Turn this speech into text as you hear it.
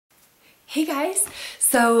Hey guys,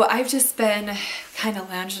 so I've just been kind of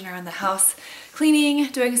lounging around the house, cleaning,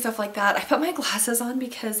 doing stuff like that. I put my glasses on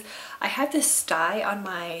because I had this sty on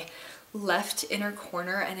my left inner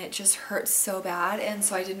corner and it just hurts so bad, and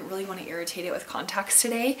so I didn't really want to irritate it with contacts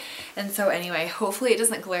today. And so anyway, hopefully it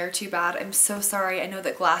doesn't glare too bad. I'm so sorry. I know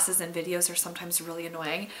that glasses in videos are sometimes really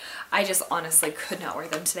annoying. I just honestly could not wear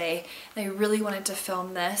them today, and I really wanted to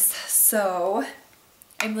film this, so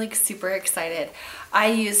I'm like super excited.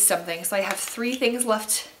 I used something, so I have 3 things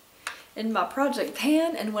left in my project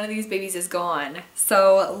pan and one of these babies is gone.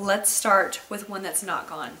 So let's start with one that's not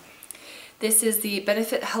gone. This is the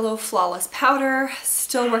Benefit Hello Flawless Powder.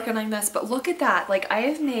 Still working on this, but look at that. Like, I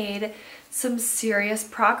have made some serious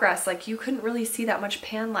progress. Like, you couldn't really see that much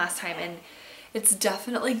pan last time, and it's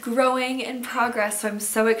definitely growing in progress, so I'm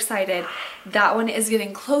so excited. That one is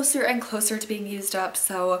getting closer and closer to being used up,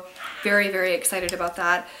 so very, very excited about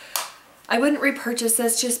that. I wouldn't repurchase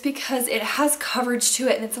this just because it has coverage to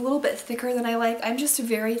it and it's a little bit thicker than I like. I'm just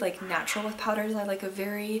very like natural with powders. I like a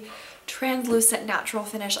very translucent natural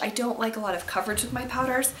finish. I don't like a lot of coverage with my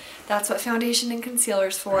powders. That's what foundation and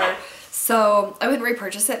concealer's for. So I wouldn't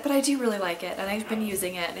repurchase it, but I do really like it and I've been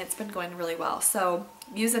using it and it's been going really well. So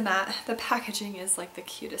using that, the packaging is like the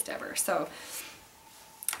cutest ever. So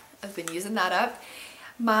I've been using that up.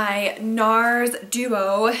 My NARS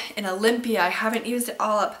Duo in Olympia, I haven't used it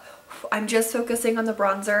all up. I'm just focusing on the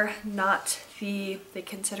bronzer, not the, they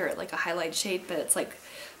consider it like a highlight shade, but it's like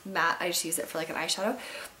matte. I just use it for like an eyeshadow.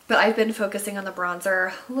 But I've been focusing on the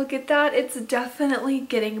bronzer. Look at that. It's definitely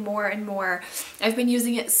getting more and more. I've been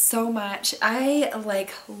using it so much. I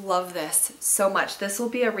like love this so much. This will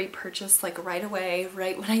be a repurchase like right away,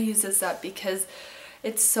 right when I use this up, because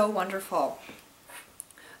it's so wonderful.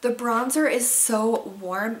 The bronzer is so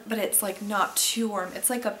warm, but it's like not too warm. It's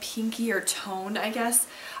like a pinkier tone, I guess.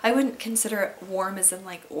 I wouldn't consider it warm as in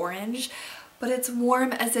like orange, but it's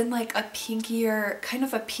warm as in like a pinkier, kind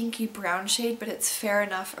of a pinky brown shade, but it's fair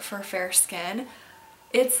enough for fair skin.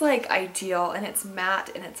 It's like ideal and it's matte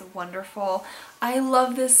and it's wonderful. I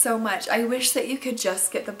love this so much. I wish that you could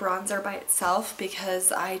just get the bronzer by itself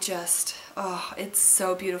because I just, oh, it's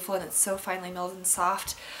so beautiful and it's so finely milled and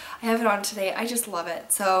soft. I have it on today. I just love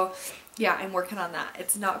it. So yeah, I'm working on that.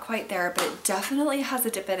 It's not quite there, but it definitely has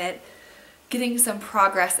a dip in it. Getting some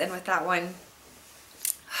progress in with that one.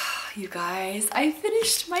 You guys, I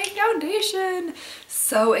finished my foundation.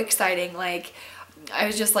 So exciting. Like, I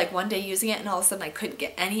was just like one day using it and all of a sudden I couldn't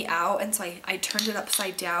get any out, and so I turned it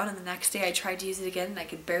upside down, and the next day I tried to use it again and I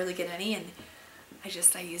could barely get any, and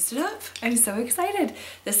I used it up. I'm so excited.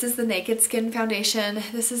 This is the Naked Skin foundation.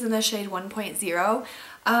 This is in the shade 1.0.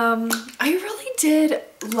 I really did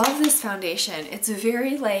love this foundation. It's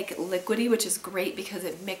very like liquidy, which is great because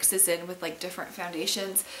it mixes in with like different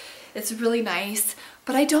foundations. It's really nice,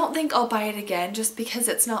 but I don't think I'll buy it again just because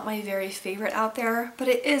it's not my very favorite out there, but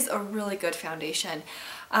it is a really good foundation.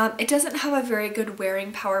 It doesn't have a very good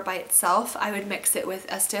wearing power by itself. I would mix it with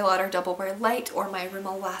Estee Lauder Double Wear Light or my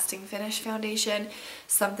Rimmel Lasting Finish foundation,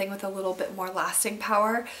 something with a little bit more lasting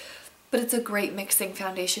power. But it's a great mixing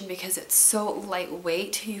foundation because it's so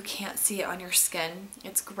lightweight, you can't see it on your skin.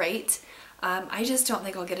 It's great. I just don't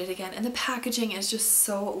think I'll get it again, and the packaging is just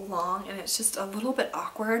so long and it's just a little bit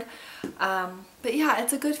awkward. But yeah,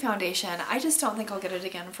 it's a good foundation. I just don't think I'll get it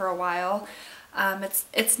again for a while.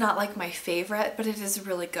 It's not like my favorite, but it is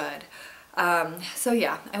really good. So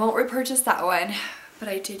yeah, I won't repurchase that one, but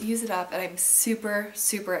I did use it up and I'm super,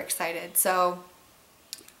 super excited. So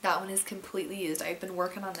that one is completely used. I've been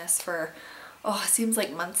working on this for, oh, it seems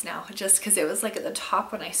like months now, just because it was like at the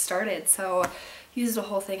top when I started. So used the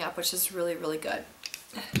whole thing up, which is really, really good.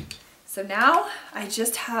 So now I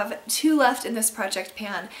just have 2 left in this project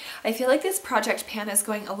pan. I feel like this project pan is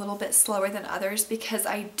going a little bit slower than others because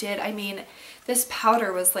I mean, this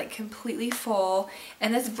powder was like completely full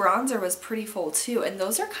and this bronzer was pretty full too, and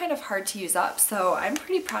those are kind of hard to use up. So I'm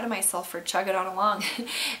pretty proud of myself for chugging on along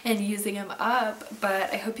and using them up,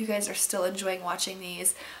 but I hope you guys are still enjoying watching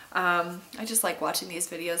these. I just like watching these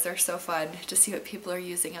videos. They're so fun to see what people are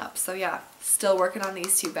using up. So yeah, still working on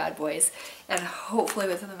these 2 bad boys, and hopefully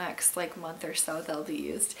within the next like month or so they'll be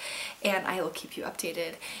used, and I will keep you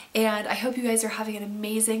updated. And I hope you guys are having an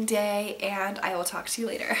amazing day, and I will talk to you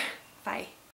later. Bye.